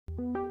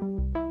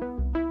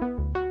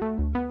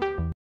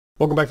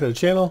Welcome back to the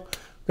channel. I'm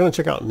going to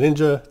check out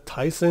Ninja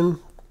Taisen.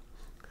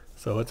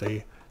 So it's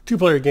a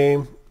 2-player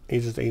game,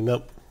 ages 8 and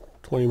up,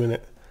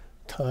 20-minute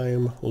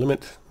time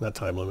limit. Not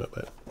time limit,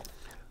 but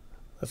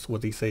that's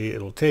what they say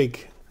it'll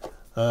take.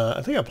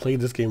 I think I played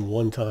this game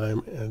one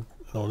time, and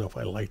I don't know if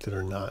I liked it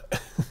or not.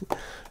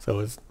 So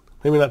it's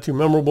maybe not too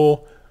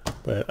memorable,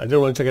 but I did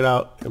want to check it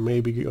out and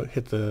maybe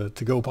hit the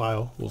to-go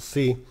pile. We'll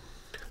see.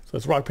 So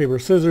it's rock, paper,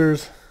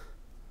 scissors.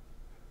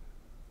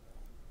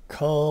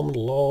 Calm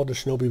law the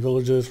shinobi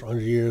villages for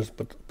 100 years,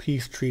 but the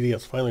peace treaty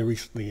has finally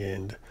reached the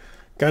end.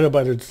 Guided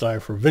by their desire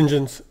for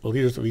vengeance, the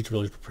leaders of each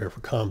village prepare for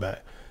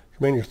combat.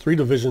 Command your 3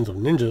 divisions of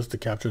ninjas to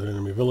capture the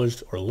enemy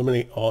village or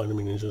eliminate all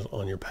enemy ninjas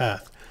on your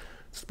path.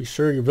 Just be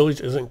sure your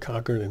village isn't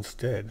conquered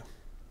instead.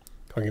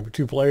 Card game for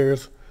 2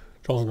 players.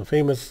 Draws on the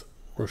famous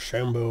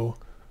Rochambeau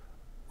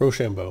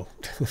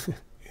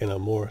in a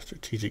more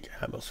strategic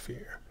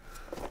atmosphere.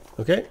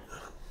 Okay,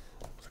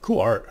 it's a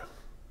cool art.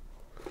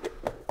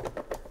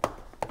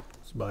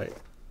 It's by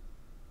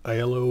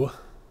ILO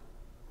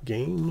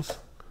Games.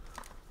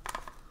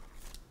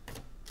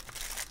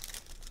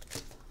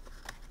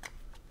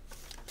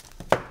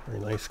 Very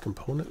nice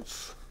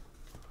components.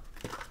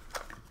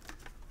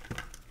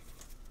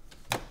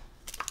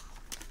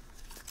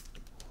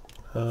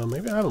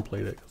 Maybe I haven't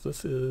played it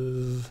because this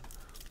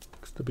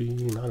looks to be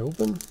not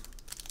open.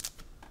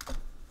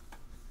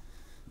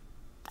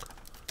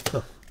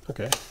 Huh,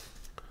 okay.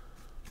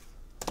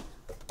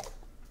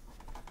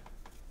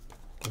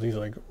 These are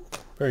like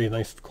very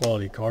nice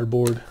quality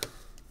cardboard.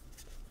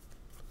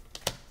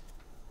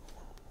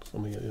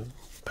 Some of the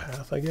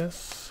path, I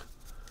guess.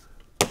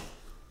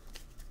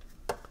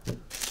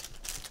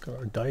 Got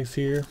our dice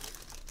here.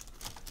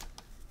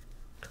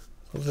 So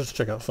let's just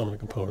check out some of the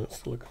components.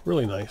 They look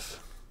really nice.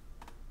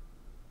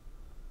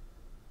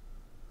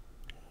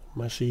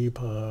 Mashi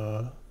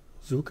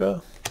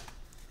Pazuka.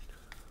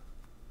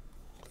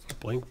 It's a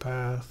blank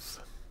path.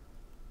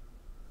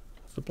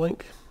 It's a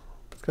blank.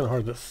 It's kind of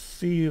hard to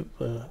see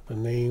the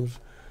names.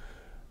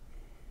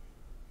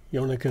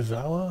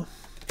 Yonekazawa.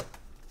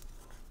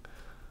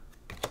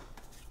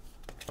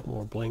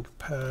 More blank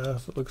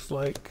paths, it looks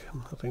like.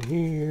 Nothing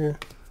here.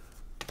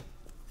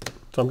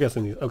 So I'm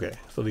guessing these, okay,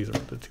 so these are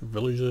the 2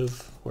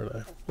 villages. Where's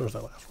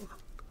that last one?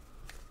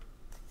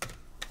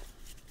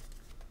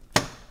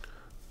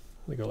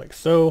 They go like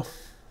so, I'm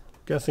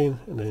guessing,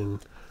 and then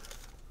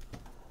I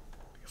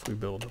guess we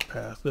build a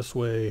path this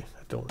way.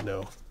 I don't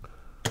know.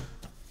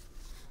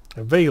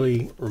 I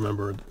vaguely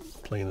remembered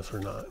playing this or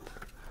not.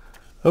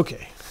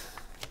 Okay.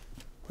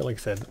 But like I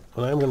said,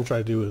 what I'm going to try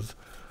to do is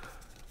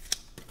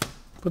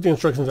put the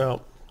instructions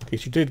out in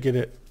case you did get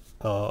it.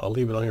 I'll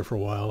leave it on here for a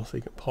while so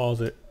you can pause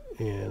it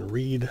and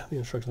read the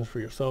instructions for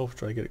yourself.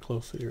 Try to get it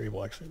close so you're able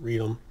to actually read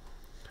them.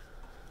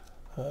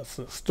 It's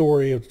the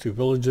story of the 2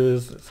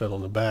 villages. It said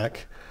on the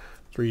back.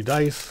 3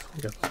 dice.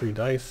 We got the 3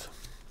 dice.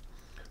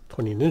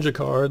 20 ninja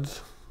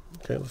cards.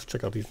 Okay, let's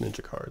check out these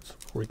ninja cards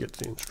before we get to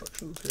the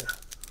instructions here.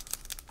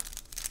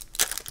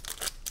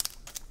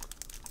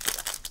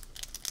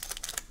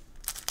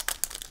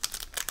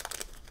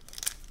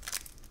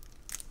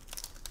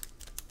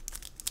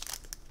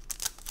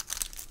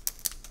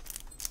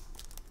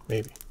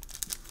 Maybe.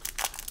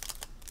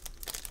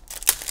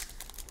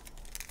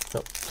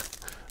 Nope.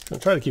 I'm going to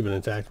try to keep it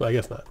intact, but I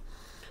guess not.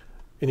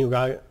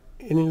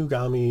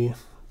 Inugami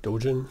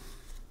Dojin.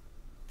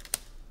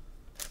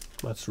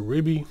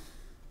 Matsuribi.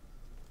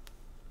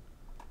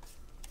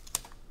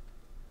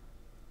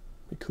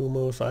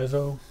 Mikumo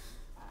Saizo.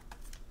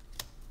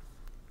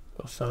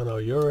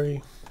 Osano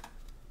Yuri.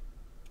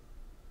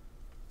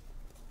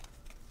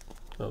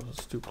 Oh,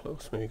 that's too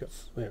close. Maybe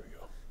that's, there we go.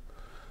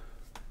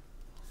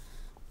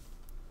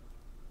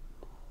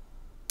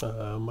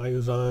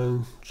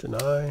 Mayuzan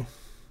Chennai.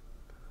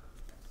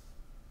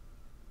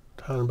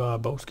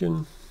 Tanba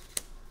Boskin.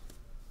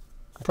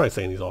 I'm probably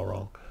saying these all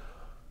wrong.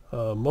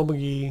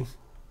 Momogi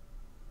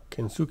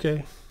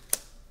Kensuke.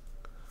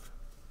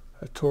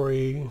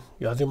 Hattori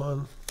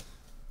Yaziman.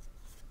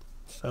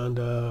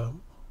 Sanda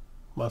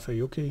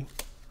Masayuki.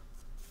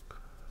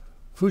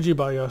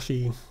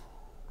 Fujibayashi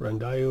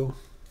Randayu.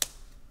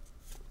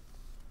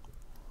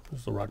 This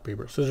is the rock,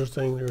 paper, scissors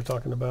thing they were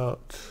talking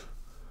about.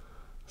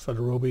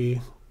 Sadarobi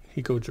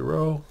Hiko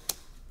Jiro.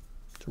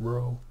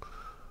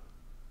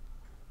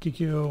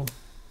 Kikyo.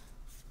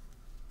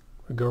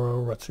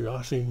 Aguro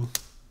Ratsuyashi.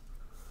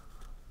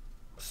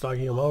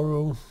 Masagi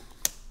Amaru.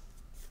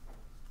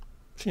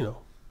 Shino.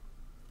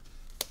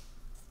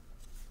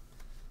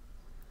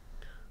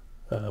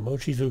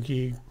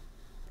 Mochizuki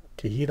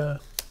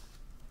Kihira.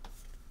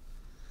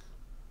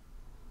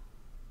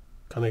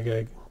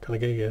 Kanagege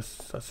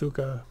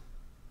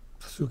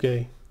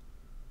Sasuke.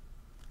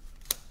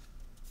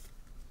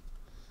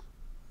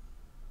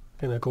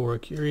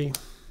 Hinakura Kiri.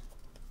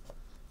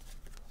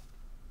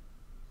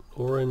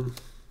 Oren.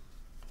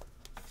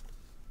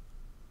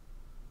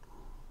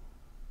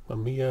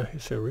 Mamiya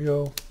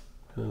Hisario.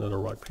 And another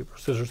rock, paper,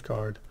 scissors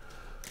card.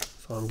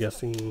 So I'm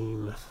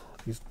guessing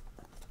these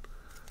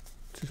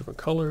two different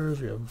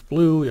colors. We have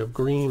blue, we have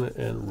green,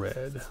 and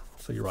red.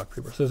 So you rock,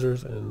 paper,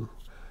 scissors, and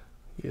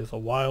he is a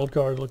wild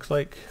card, looks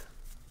like.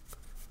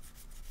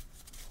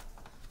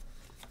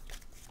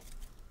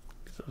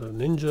 These are the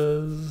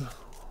ninjas.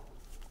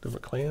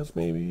 Different clans,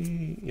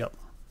 maybe. Yep.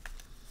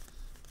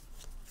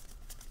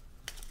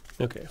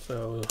 Okay,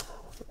 so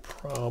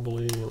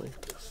probably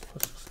like this.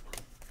 Let's just see.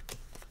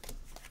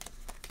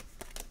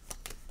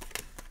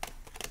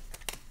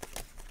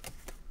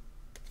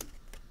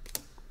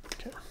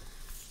 Okay.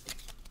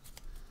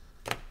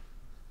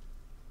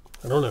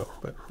 I don't know,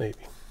 but maybe.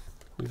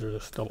 These are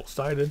just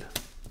double-sided.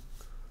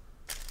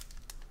 It's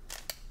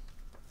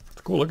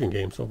a cool looking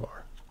game so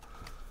far.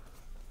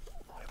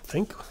 I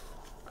think.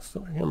 I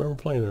can't remember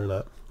playing it or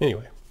not.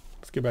 Anyway,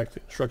 let's get back to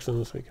the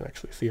instructions so you can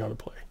actually see how to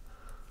play.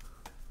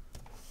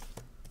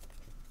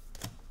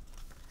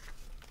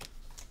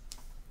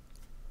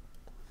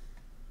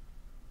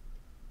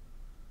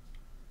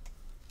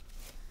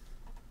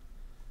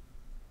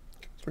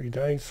 Three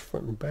dice,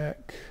 front and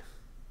back.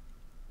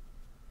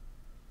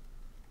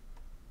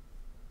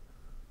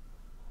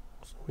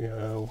 So we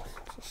have,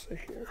 let's just say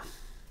here.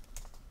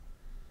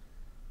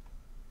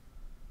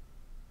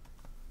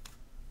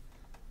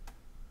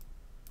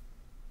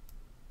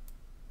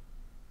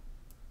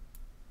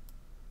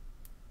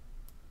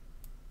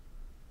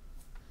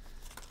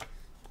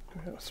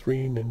 We have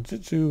 3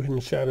 ninjutsu, hidden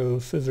shadow,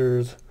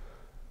 scissors,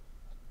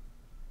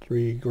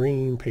 3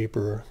 green,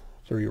 paper,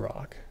 3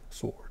 rock,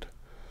 sword.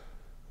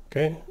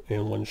 Okay,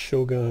 and 1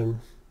 shogun.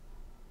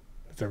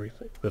 That's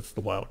everything. That's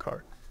the wild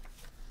card.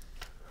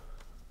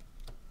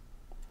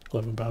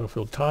 11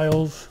 battlefield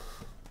tiles.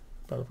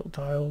 Battlefield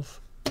tiles.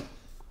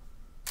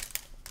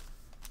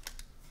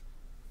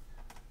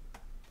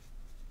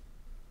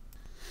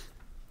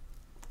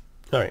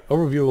 Alright,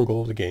 overview and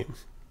goal of the game.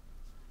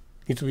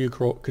 Each of you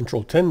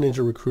control 10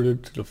 ninja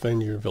recruited to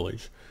defend your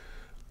village.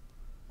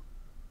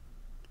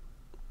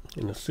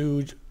 In the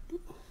siege,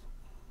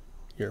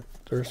 your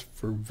thirst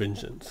for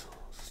vengeance.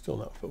 Still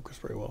not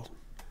focused very well.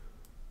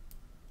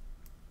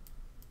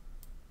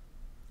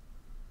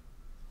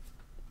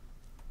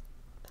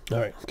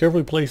 Alright,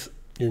 carefully place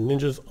your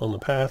ninjas on the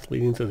path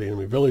leading to the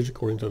enemy village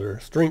according to their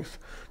strength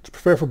to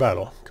prepare for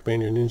battle.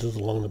 Command your ninjas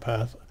along the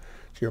path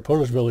to your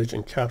opponent's village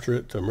and capture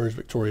it to emerge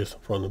victorious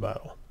from the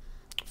battle.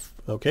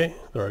 Okay,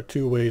 there are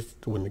 2 ways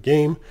to win the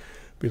game.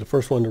 Be the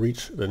first one to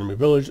reach the enemy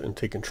village and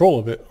take control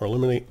of it, or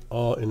eliminate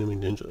all enemy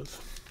ninjas.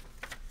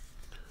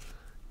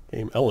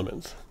 Game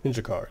elements.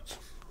 Ninja cards.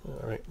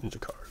 Alright,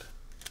 ninja card.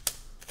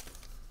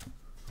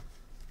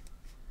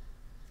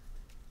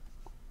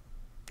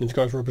 Ninja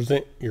cards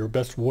represent your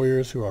best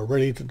warriors who are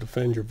ready to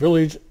defend your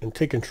village and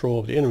take control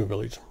of the enemy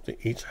village. They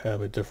each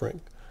have a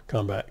different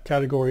combat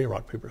category: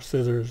 rock, paper,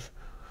 scissors,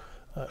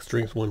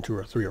 strength 1, 2,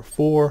 or 3, or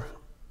 4.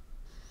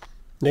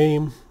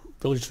 Name,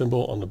 village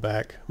symbol on the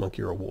back,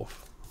 monkey or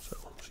wolf. So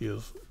she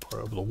is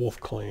part of the wolf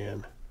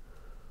clan.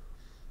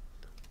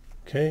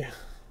 Okay,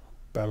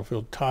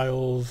 battlefield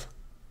tiles.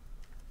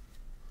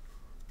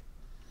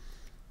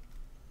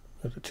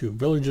 The 2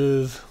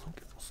 villages.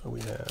 So we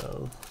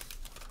have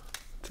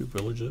 2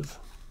 villages.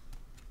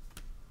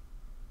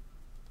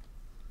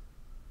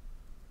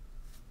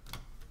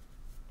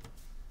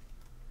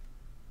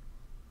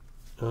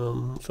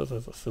 It says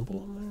there's a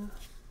symbol on there.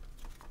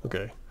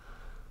 Okay.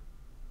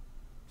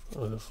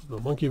 So this is the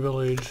monkey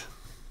village.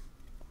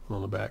 And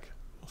on the back,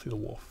 you'll see the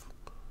wolf.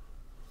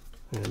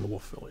 And the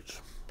wolf village.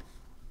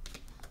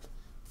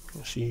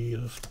 And she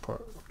is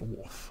part of the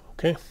wolf.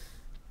 Okay.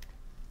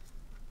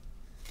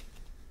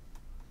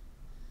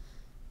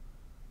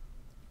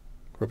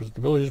 Represent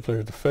the villages.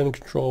 Players defend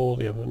control.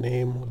 They have a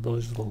name. The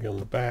villages will get on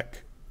the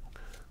back.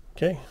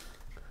 Okay.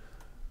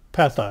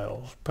 Path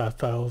tiles. Path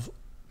tiles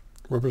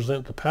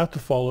represent the path to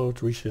follow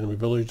to reach the enemy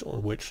village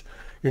on which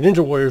your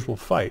ninja warriors will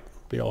fight.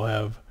 They all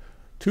have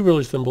 2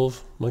 village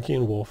symbols, monkey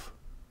and wolf,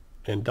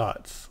 and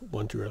dots,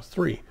 1, 2, or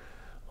 3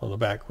 on the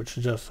back, which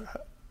is just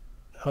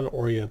how to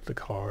orient the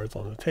cards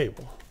on the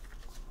table.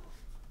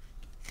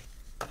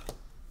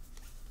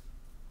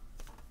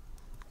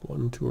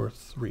 1, 2, or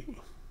 3.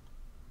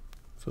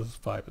 So this is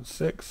 5 and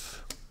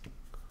 6.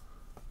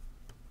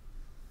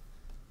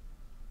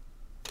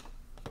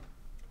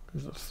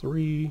 There's a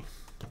 3.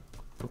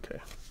 Okay.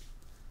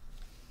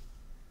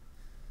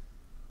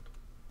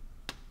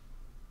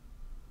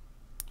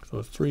 So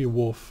it's 3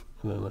 wolf,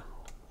 and then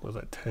was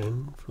that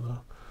 10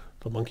 for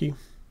the monkey?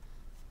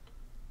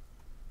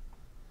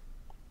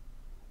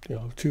 You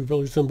know, 2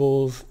 village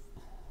symbols.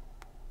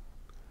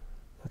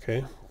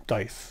 Okay,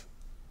 dice.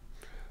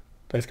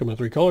 Dice come in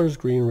 3 colors: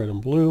 green, red, and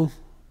blue.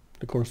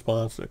 It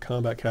corresponds to the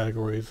combat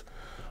categories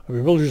of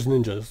your villagers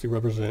and ninjas. They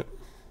represent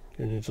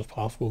your ninja's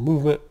possible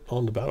movement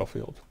on the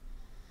battlefield.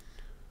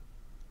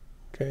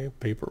 Okay,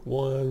 paper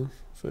 1,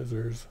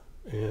 scissors,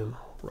 and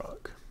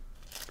rock.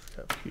 We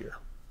have here.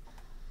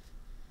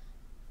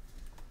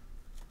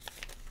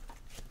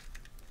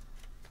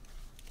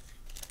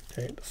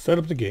 Okay, to set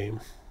up the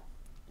game,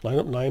 line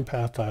up 9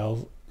 path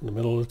tiles in the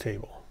middle of the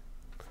table.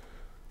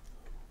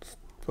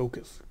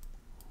 Focus.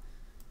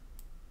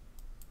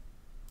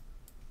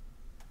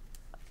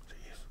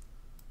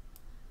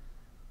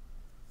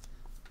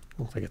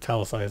 Looks like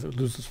italicized. It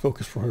loses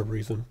focus for whatever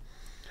reason.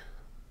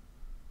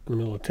 In the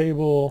middle of the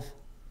table,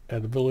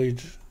 add the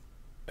village.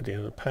 At the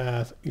end of the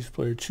path, each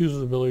player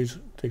chooses a village,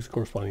 takes the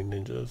corresponding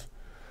ninjas.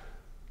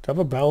 To have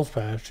a balanced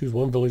path, choose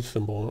one village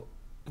symbol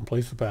and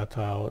place the path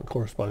tile in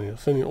corresponding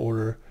ascending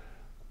order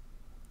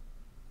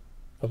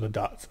of the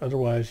dots.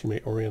 Otherwise, you may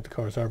orient the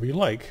cards however you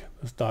like.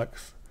 This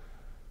dots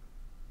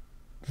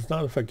does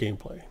not affect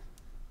gameplay.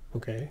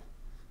 Okay.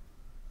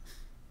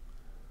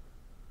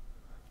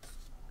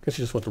 I guess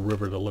you just want the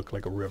river to look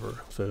like a river.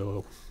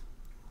 So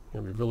you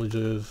have your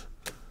villages.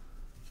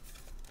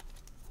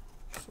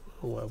 So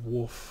we'll have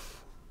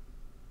wolf.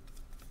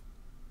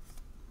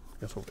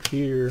 I guess over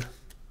here.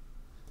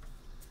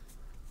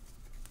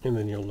 And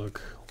then you'll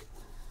look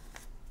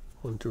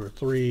 1, 2, or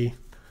 3.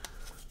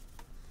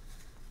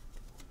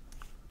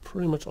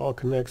 Pretty much all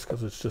connects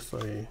because it's just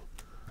a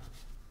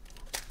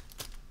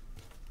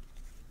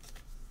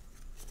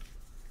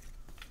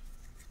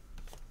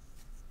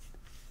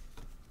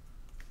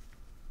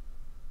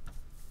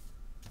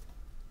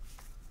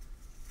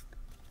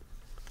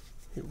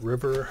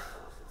river,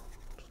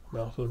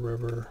 mouth of the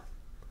river.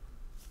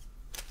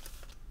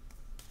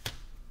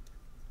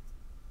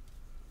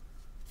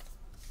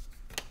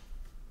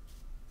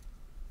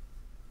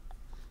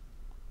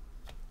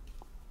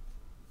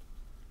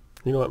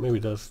 You know what? Maybe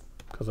it does,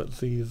 because it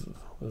sees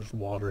there's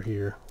water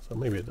here, so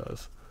maybe it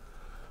does.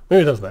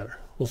 Maybe it does matter.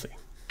 We'll see.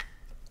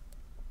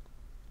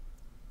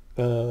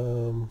 I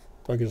can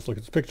just look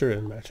at this picture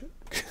and match it,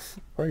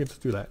 or I can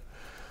just do that.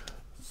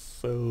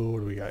 So what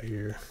do we got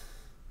here?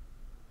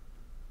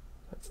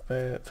 That's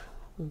that.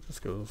 It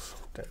just goes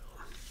down.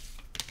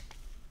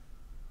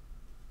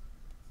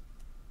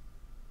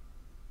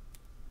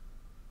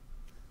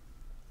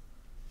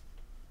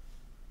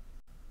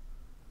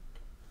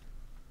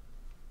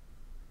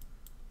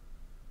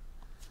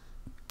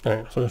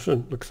 Alright, so it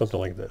should look something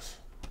like this.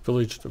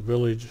 Village to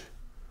village,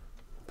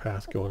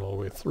 path going all the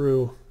way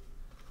through.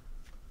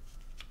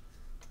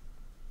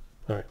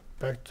 Alright,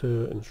 back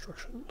to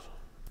instructions.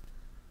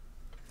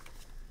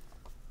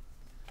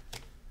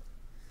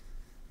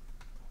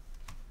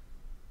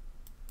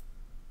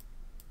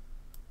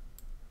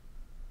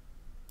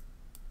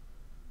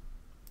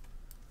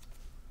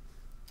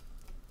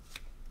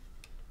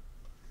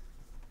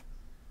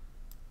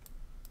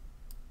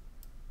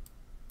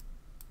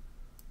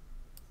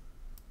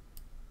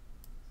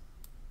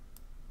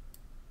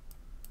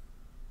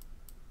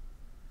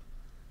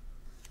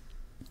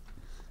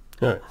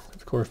 Alright,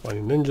 the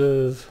corresponding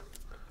ninjas,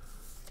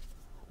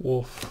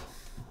 wolf,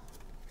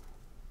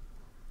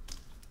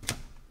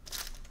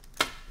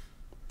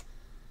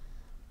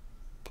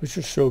 place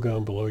your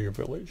shogun below your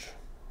village.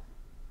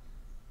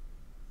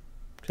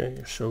 Okay,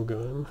 your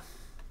shogun.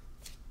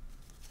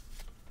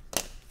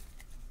 It's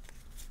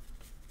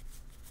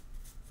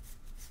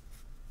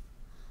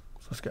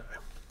this guy.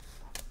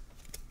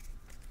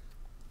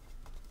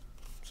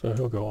 So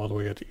he'll go all the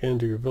way at the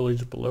end of your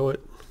village below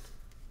it.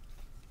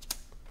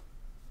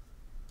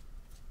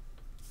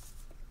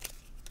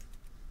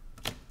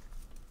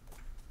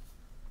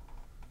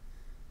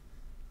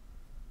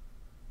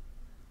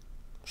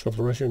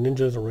 Shuffle the rest of your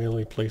ninjas and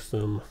randomly place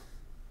them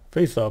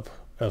face up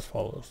as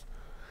follows.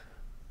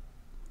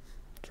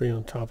 3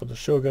 on top of the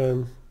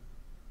shogun,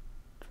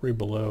 3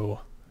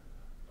 below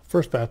the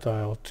first path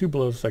tile, 2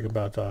 below the second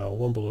path tile,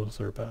 1 below the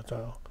third path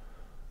tile.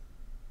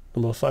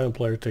 The most silent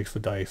player takes the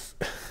dice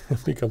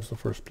and becomes the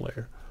first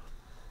player.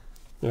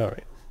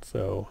 Alright,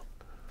 so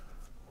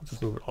we'll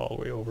just move it all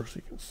the way over so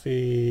you can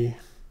see.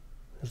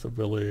 There's the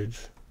village,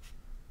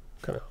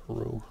 kind of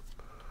room.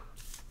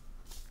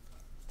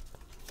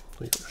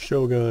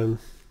 Shogun.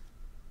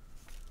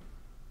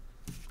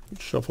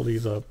 Shuffle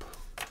these up.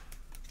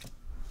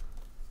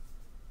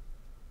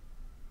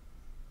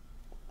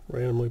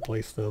 Randomly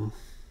place them.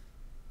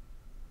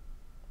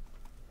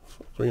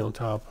 So 3 on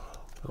top.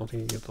 I don't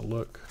think you get the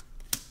look.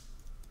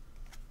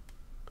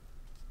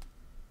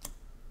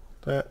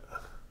 That.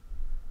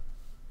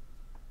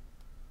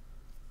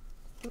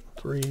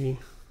 3.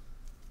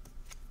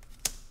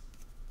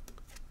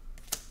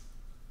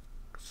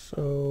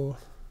 So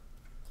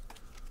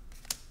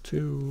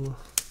 2,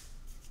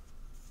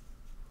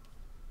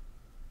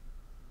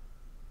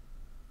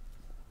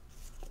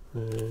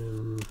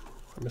 and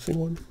I'm missing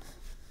 1,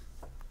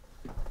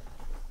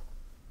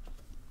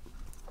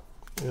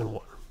 and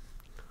 1.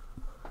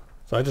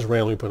 So I just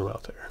randomly put them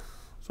out there.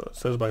 So it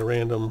says by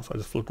random, so I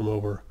just flipped them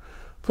over,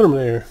 put them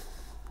there.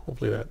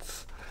 Hopefully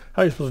that's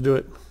how you're supposed to do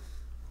it.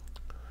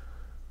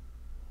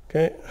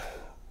 Okay.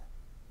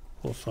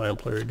 Well, silent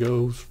player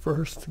goes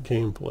first.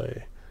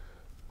 Gameplay.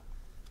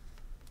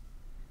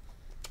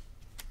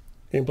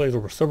 Gameplay is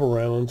over several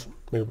rounds,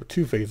 made up of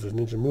 2 phases,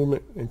 ninja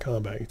movement and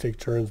combat. You take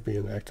turns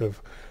being an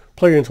active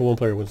player until one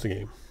player wins the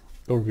game.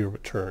 Overview of a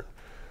turn.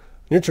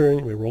 In your turn,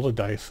 you may roll the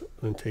dice and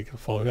then take the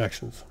following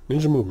actions.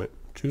 Ninja movement.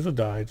 Choose a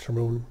die,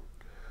 determine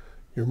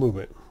your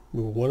movement.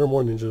 Move 1 or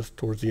more ninjas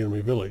towards the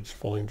enemy village,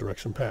 following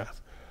direction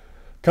path.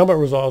 Combat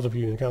resolves if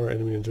you encounter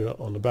enemy ninja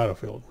on the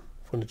battlefield.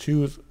 When to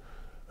choose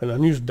an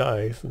unused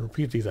dice and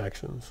repeat these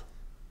actions.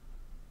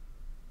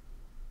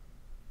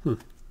 So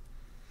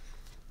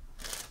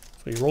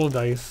you roll a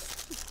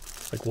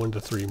dice, like 1 to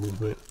 3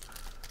 movement.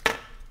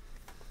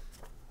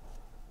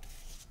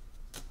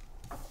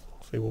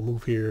 Say we'll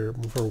move here,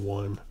 move her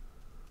 1.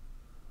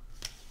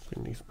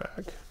 Bring these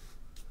back.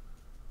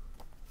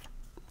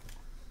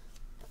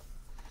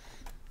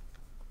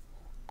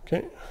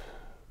 Okay.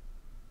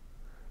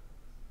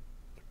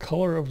 The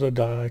color of the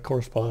die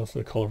corresponds to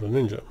the color of the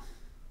ninja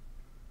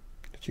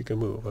that you can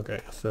move.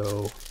 Okay,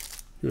 so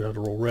you would have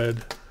to roll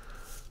red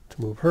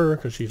to move her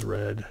because she's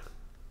red.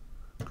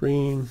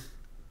 Green,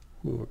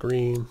 move a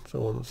green,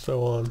 so on and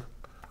so on.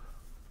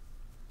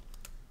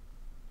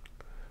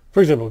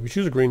 For example, if you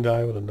choose a green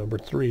die with a number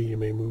 3, you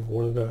may move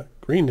one of the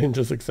green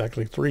ninjas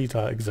exactly three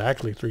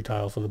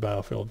tiles on the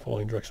battlefield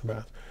following direction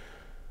path.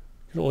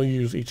 You can only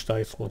use each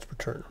dice once per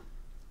turn.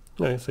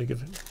 Alright, so you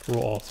can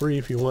roll all 3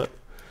 if you want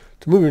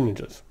to move your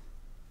ninjas.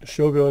 A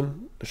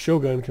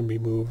shogun can be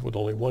moved with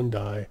only 1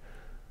 die,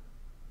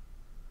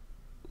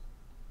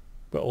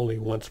 but only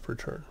once per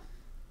turn.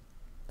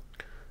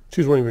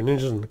 Choose one of your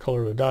ninjas and the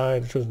color of the die.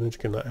 The chosen ninja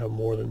cannot have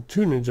more than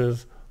 2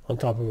 ninjas on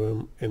top of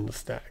him in the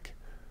stack.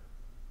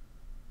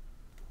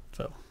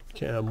 So you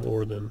can't have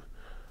more than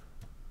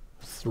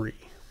 3.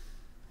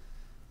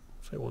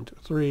 Say 1, 2,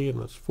 3,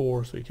 and that's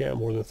 4, so you can't have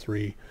more than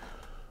 3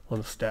 on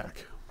the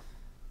stack.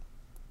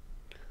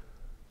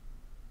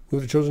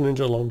 Move the chosen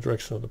ninja along the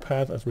direction of the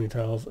path as many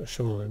tiles as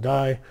shown on the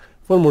die.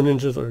 If one more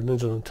ninjas or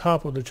ninjas on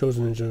top of the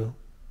chosen ninja,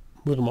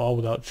 move them all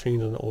without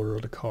changing the order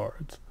of the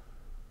cards.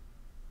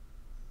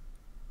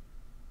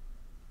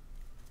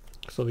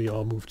 So they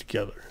all move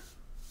together.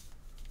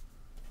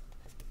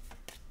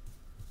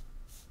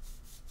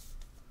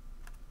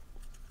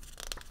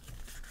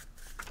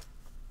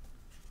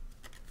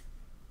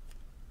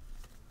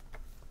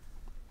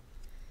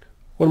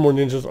 One more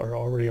ninjas are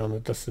already on the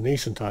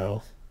destination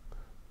tile.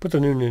 Put the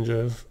new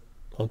ninjas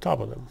on top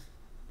of them.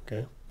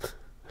 Okay. But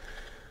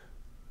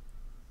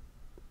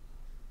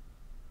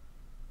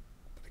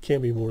it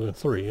can't be more than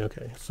 3.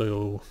 Okay,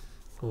 so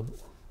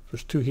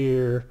there's 2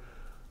 here.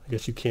 I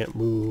guess you can't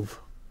move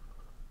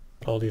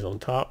all these on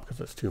top because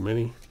that's too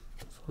many.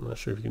 So I'm not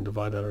sure if you can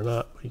divide that or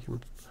not, but you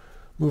can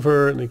move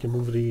her and you can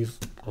move these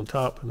on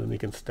top and then they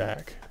can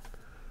stack.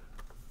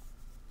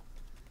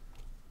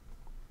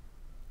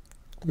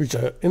 Reach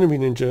an enemy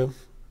ninja.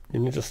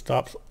 Your ninja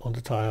stops on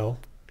the tile.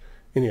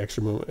 Any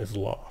extra movement is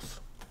lost.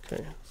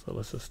 Okay, so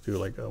let's just do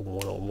like a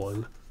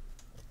 1-on-1.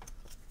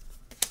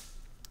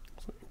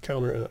 So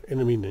encounter an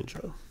enemy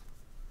ninja.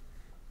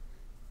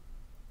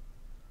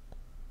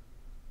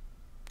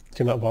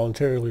 Cannot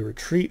voluntarily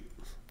retreat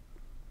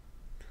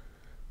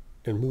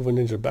and move a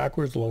ninja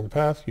backwards along the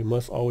path. You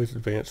must always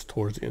advance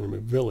towards the enemy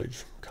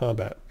village.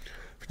 Combat.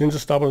 If your ninja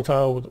stop on a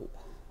tile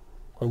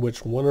on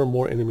which 1 or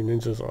more enemy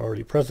ninjas are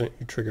already present,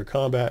 you trigger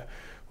combat,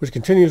 which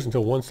continues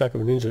until 1 stack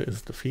of a ninja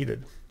is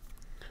defeated.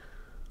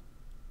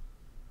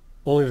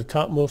 Only the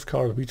topmost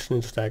card of each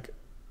ninja stack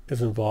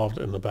is involved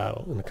in the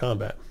battle, in the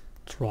combat.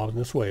 It's robbed in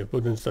this way.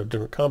 Both ninjas have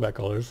different combat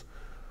colors.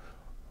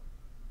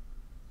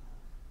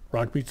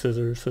 Rock beats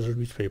scissors, scissors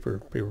beats paper,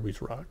 paper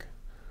beats rock.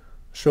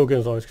 Shogun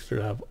is always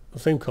considered to have the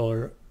same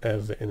color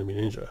as the enemy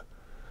ninja.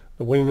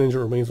 The winning ninja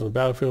remains on the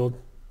battlefield,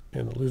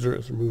 and the loser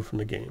is removed from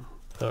the game.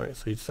 Alright,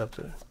 so you just have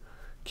to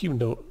keep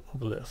note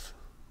of this.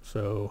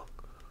 So,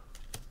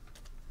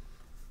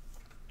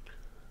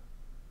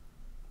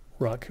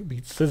 rock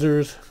beats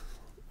scissors.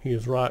 He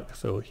is rock,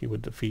 so he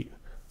would defeat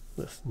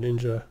this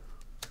ninja.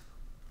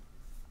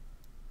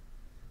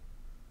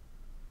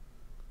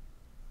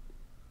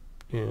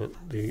 And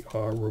they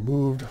are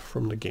removed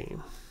from the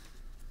game.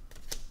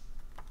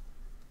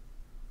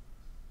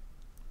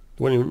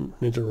 The winning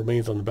ninja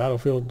remains on the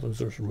battlefield.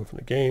 Losers are removed from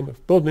the game.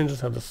 If both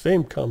ninjas have the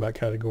same combat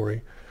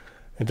category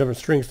and different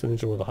strengths, the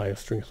ninja with the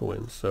highest strength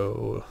wins.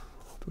 So,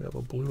 do we have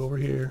a blue over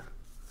here?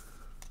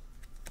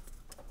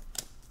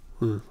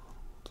 So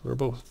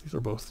these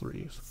are both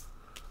 3s.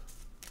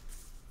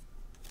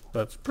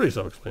 That's pretty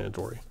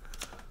self-explanatory.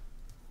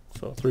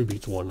 So 3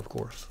 beats 1, of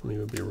course, and he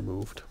would be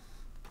removed.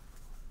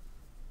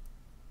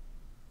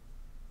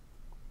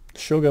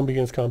 Shogun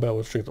begins combat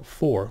with strength of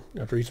 4.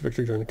 After each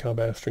victory during the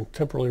combat, strength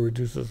temporarily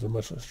reduces as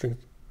much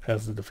strength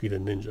as the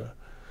defeated ninja.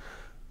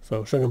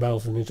 So Shogun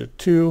battles the ninja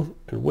 2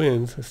 and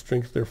wins. His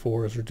strength,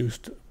 therefore, is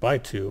reduced by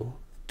 2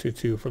 to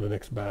 2 for the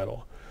next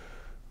battle.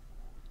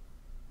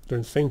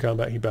 During the same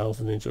combat, he battles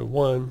the ninja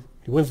 1.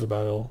 He wins the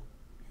battle.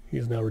 He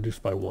is now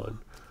reduced by 1.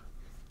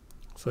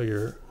 So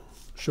your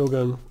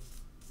Shogun,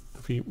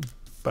 if he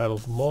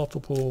battles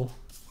multiple,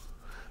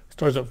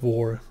 starts at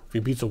 4. If he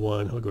beats a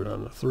 1, he'll go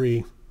down to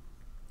 3.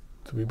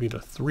 So if he beat a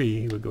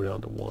 3, he would go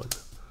down to 1.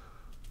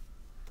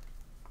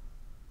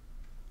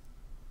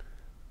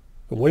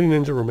 The winning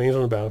ninja remains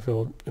on the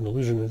battlefield, and the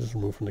loser ninja is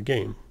removed from the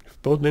game.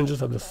 If both ninjas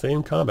have the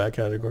same combat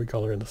category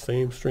color and the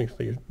same strength,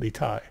 they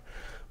tie.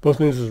 Both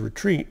ninjas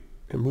retreat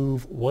and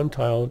move 1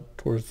 tile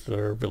towards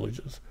their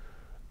villages.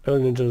 Other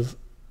ninjas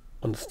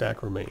on the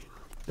stack remain.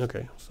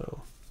 Okay,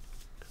 so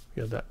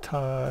we have that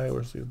tie.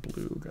 Where's the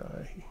blue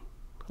guy?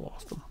 I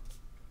lost him.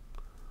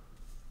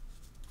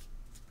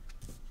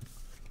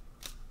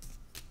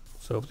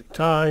 So if we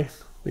tie,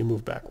 we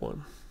move back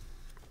one.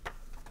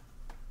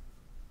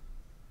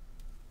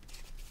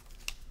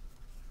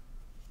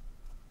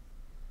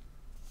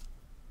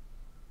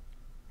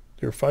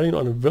 You're fighting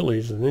on a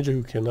village. The ninja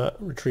who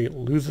cannot retreat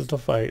loses the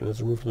fight and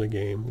is removed from the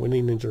game.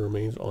 Winning ninja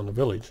remains on the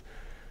village.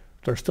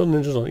 If there are still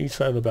ninjas on each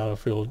side of the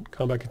battlefield,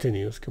 combat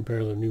continues.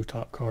 Compare the new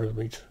top cards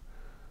of each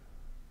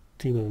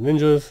team of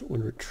ninjas.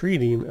 When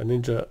retreating,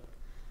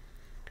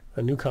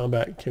 a new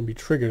combat can be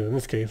triggered. In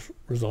this case,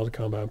 resolve the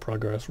combat in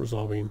progress,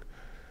 resolving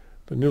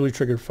the newly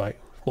triggered fight.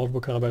 If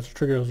multiple combats are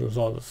triggered as a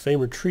result of the same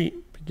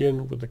retreat,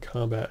 begin with the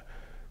combat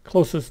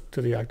closest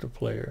to the active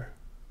player's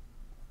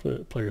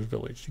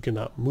village. You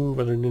cannot move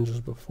other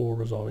ninjas before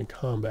resolving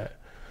combat.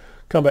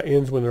 Combat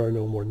ends when there are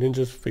no more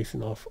ninjas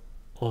facing off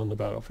on the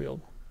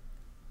battlefield.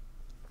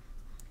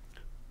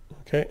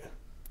 Okay.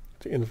 At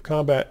the end of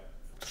combat,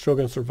 if the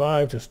Shogun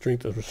survived, his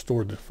strength is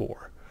restored to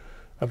 4.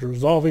 After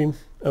resolving,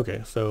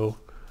 okay, so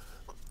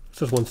it's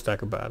just one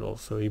stack of battles.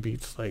 So he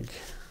beats like,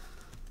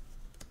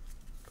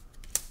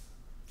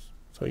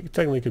 so he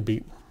technically could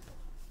beat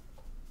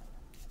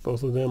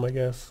both of them, I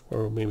guess,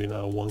 or maybe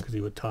not one because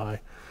he would tie.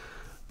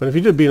 But if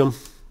he did beat him,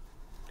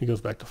 he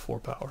goes back to 4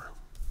 power.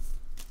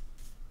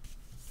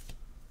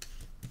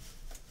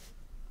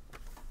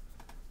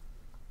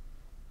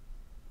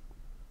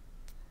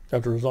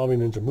 After resolving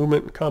ninja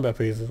movement and combat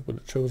phases with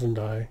a chosen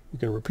die, you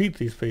can repeat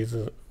these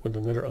phases with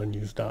another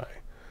unused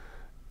die.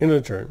 End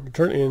of the turn. The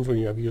turn ends when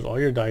you have used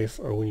all your dice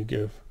or when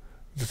you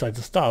decide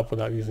to stop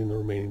without using the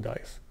remaining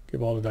dice.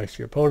 Give all the dice to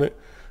your opponent,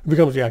 who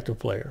becomes the active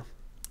player.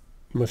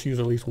 You must use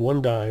at least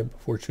 1 die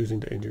before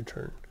choosing to end your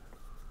turn.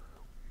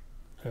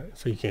 Alright,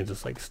 so you can't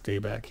just like stay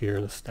back here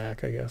in the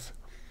stack, I guess.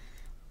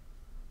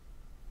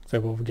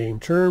 Example of a game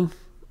term.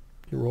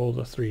 You roll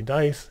the 3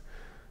 dice.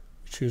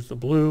 You choose the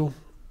blue.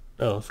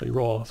 Oh, so you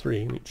roll all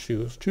 3 and you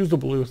choose. Choose the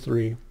blue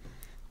 3.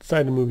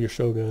 Decide to move your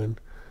Shogun and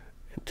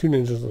 2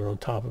 ninjas that are on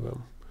top of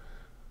him.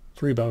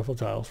 3 battlefield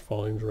tiles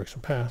following the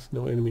direction path.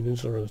 No enemy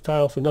ninjas are on the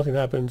tile, so nothing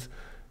happens.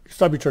 You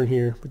stop your turn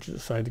here, but you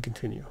decide to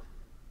continue.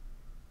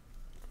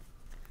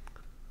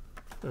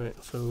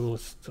 Alright, so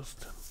let's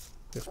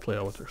play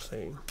out what they're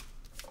saying.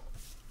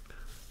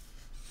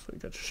 So you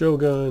got your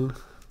Shogun,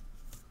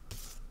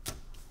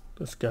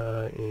 this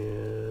guy,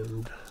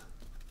 and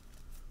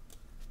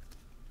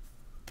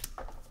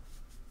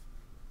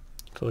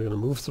so they're going to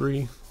move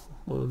 3.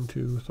 1,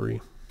 2,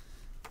 3.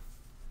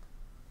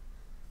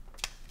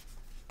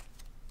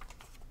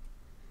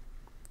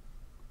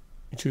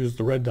 You choose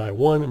the red die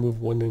 1 and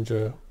move 1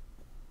 ninja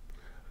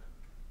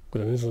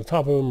with a ninja on the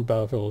top of him,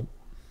 battlefield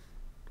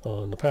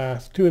on the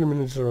path. 2 enemy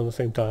ninjas are on the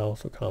same tile,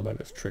 so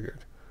combat is triggered.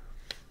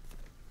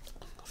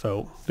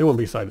 So they wouldn't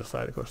be side to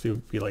side, of course. They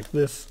would be like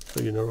this,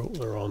 so you know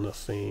they're on the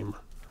same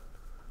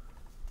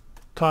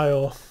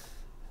tile,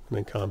 and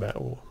then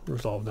combat will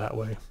resolve that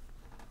way.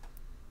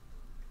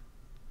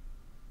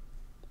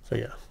 So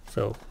yeah,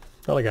 so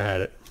not like I had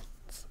it.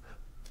 It's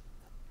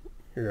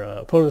your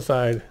opponent's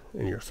side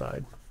and your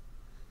side.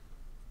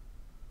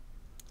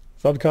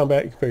 Resolve the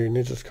combat, you compare your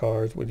ninja's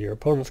cards with your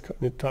opponent's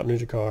top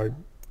ninja card.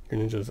 Your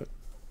ninja's at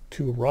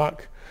 2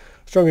 rock.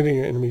 Stronger than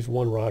your enemy's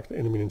 1 rock. The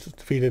enemy ninja is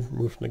defeated,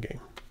 removed from the game.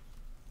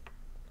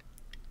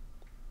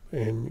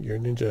 And your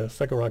ninja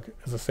second rock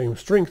has the same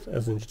strength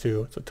as ninja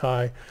 2. It's a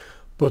tie.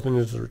 Both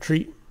ninjas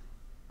retreat.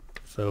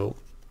 So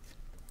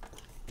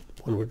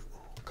one would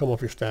come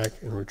off your stack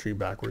and retreat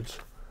backwards.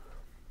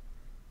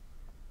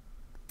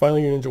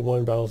 Finally, your ninja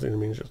 1 battles the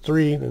enemy ninja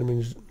 3. The enemy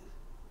ninja,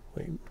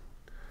 wait.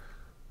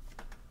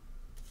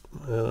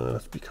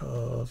 That's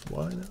because,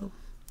 why now?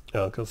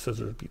 Oh, because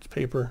scissors beats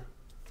paper.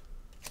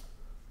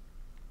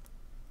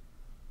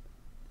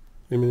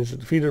 The enemy ninja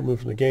defeated,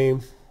 moved from the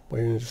game.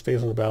 While your ninja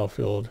stays on the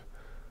battlefield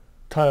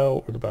tile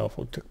where the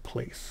battlefield took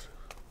place.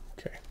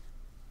 Okay.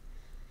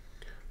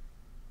 You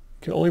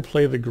can only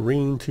play the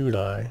green 2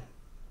 die.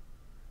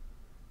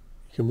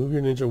 You can move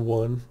your ninja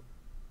 1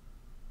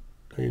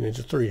 or your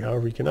ninja 3.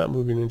 However, you cannot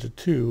move your ninja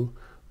 2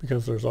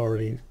 because there's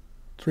already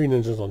 3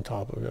 ninjas on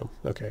top of him.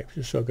 Okay,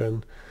 your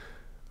Shogun,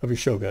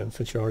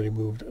 since you already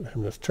moved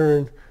him this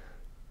turn,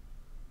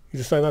 you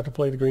decide not to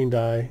play the green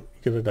die.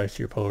 You give the dice to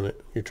your opponent.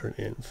 Your turn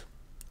ends.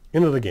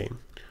 End of the game.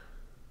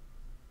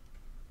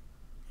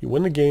 You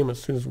win the game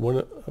as soon as one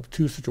of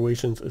 2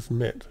 situations is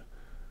met.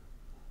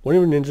 One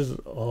of your ninjas is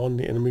on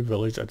the enemy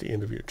village at the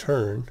end of your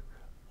turn.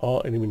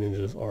 All enemy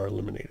ninjas are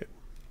eliminated.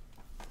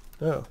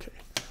 Okay.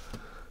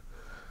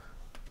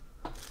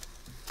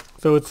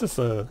 So it's just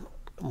like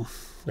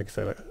I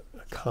said, a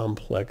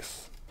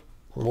complex,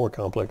 more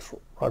complex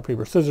rock,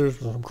 paper, scissors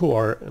with some cool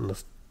art and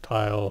this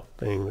tile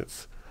thing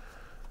that's,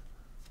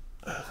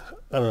 I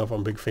don't know if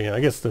I'm a big fan. I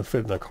guess to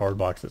fit in a card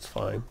box, it's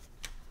fine.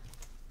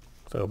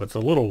 So, but it's a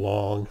little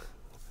long.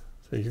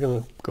 So you're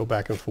going to go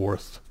back and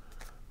forth.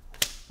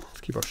 Let's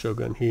keep our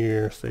Shogun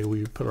here. Say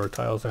we put our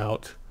tiles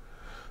out.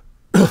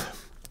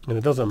 And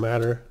it doesn't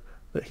matter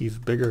that he's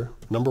bigger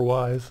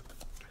number-wise.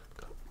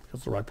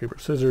 Because the rock, paper,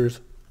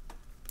 scissors.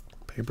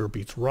 Paper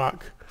beats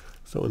rock.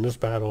 So in this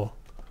battle,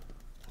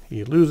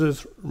 he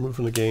loses, removed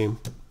from the game.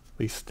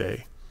 We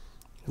stay.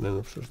 And then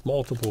if there's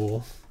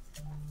multiple,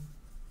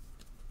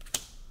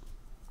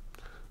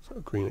 so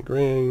green and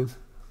green,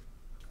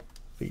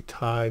 the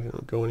tide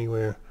don't go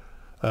anywhere.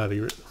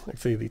 Like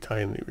say the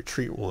tide and the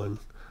retreat one,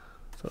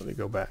 so they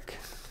go back.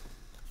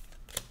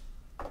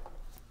 And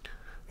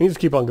you just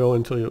keep on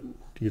going until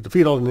you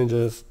defeat all the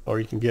ninjas, or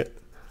you can get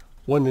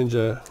one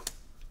ninja,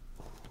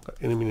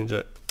 enemy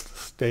ninja, to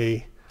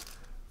stay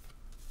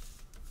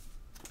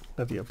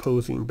at the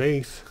opposing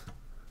base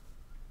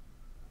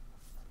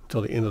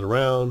until the end of the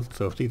round.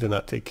 So if he did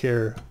not take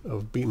care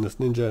of beating this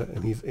ninja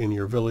and he's in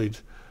your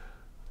village,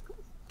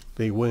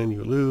 they win,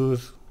 you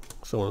lose,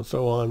 so on and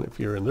so on. If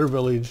you're in their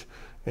village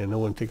and no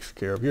one takes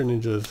care of your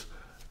ninjas,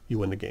 you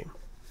win the game.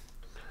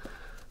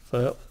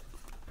 So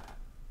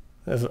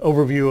that's an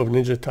overview of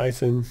Ninja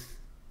Taisen.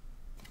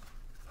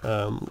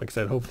 Like I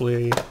said,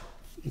 hopefully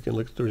you can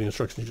look through the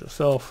instructions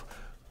yourself.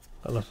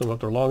 I left them up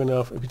there long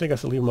enough. If you think I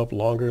should leave them up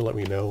longer, let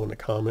me know in the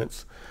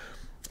comments.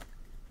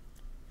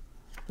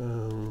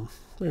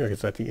 Maybe I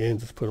guess at the end,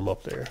 just put them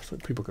up there so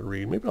people could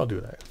read. Maybe I'll do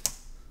that.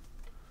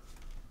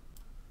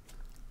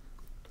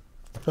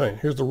 All right,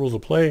 here's the rules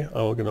of play. I'm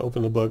going to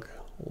open the book,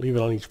 leave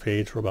it on each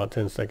page for about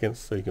 10 seconds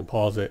so you can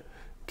pause it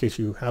in case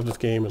you have this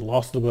game and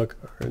lost the book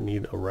or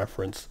need a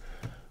reference.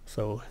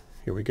 So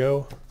here we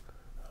go.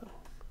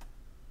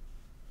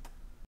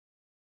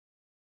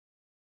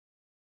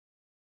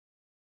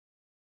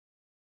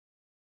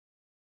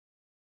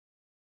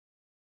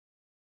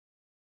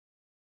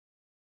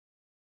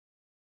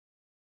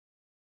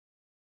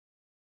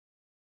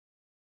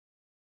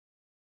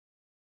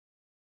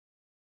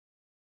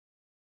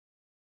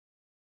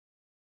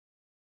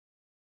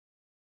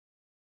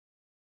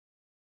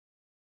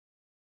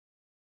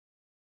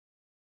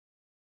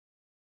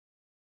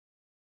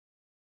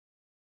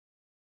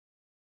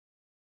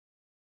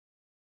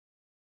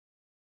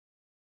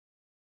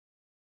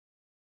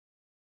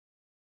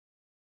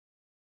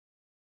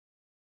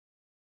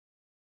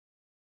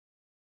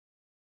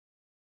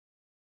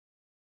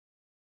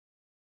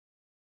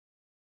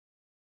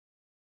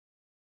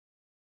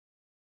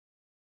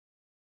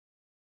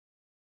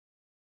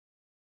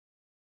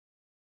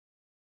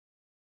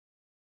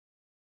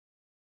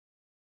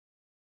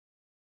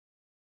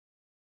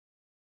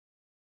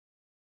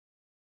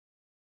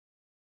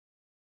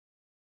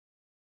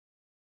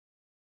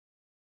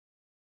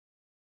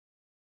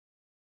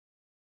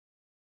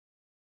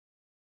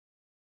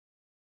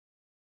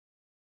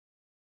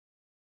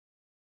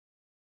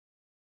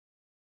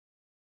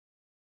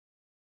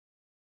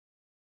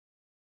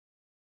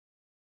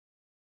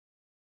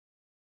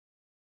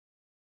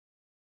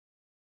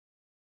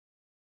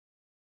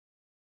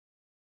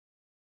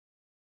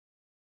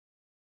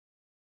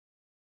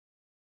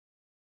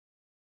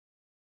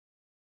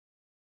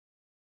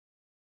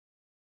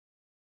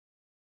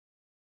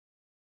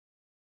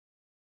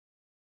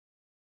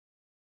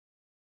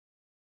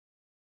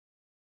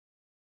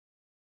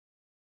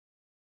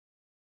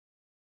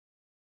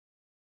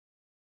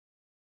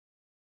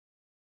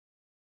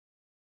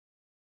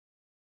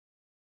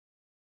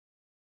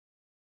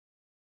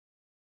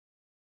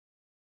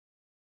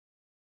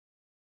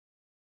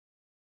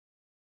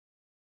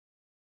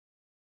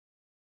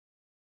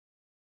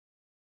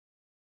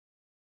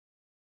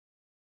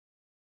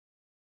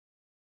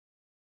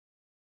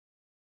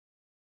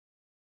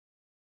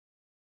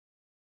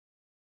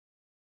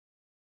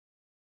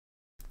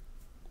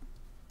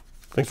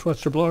 Thanks for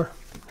watching, Blur.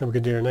 Have a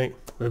good day or night,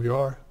 wherever you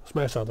are.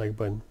 Smash that like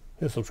button,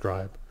 hit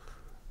subscribe.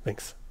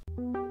 Thanks.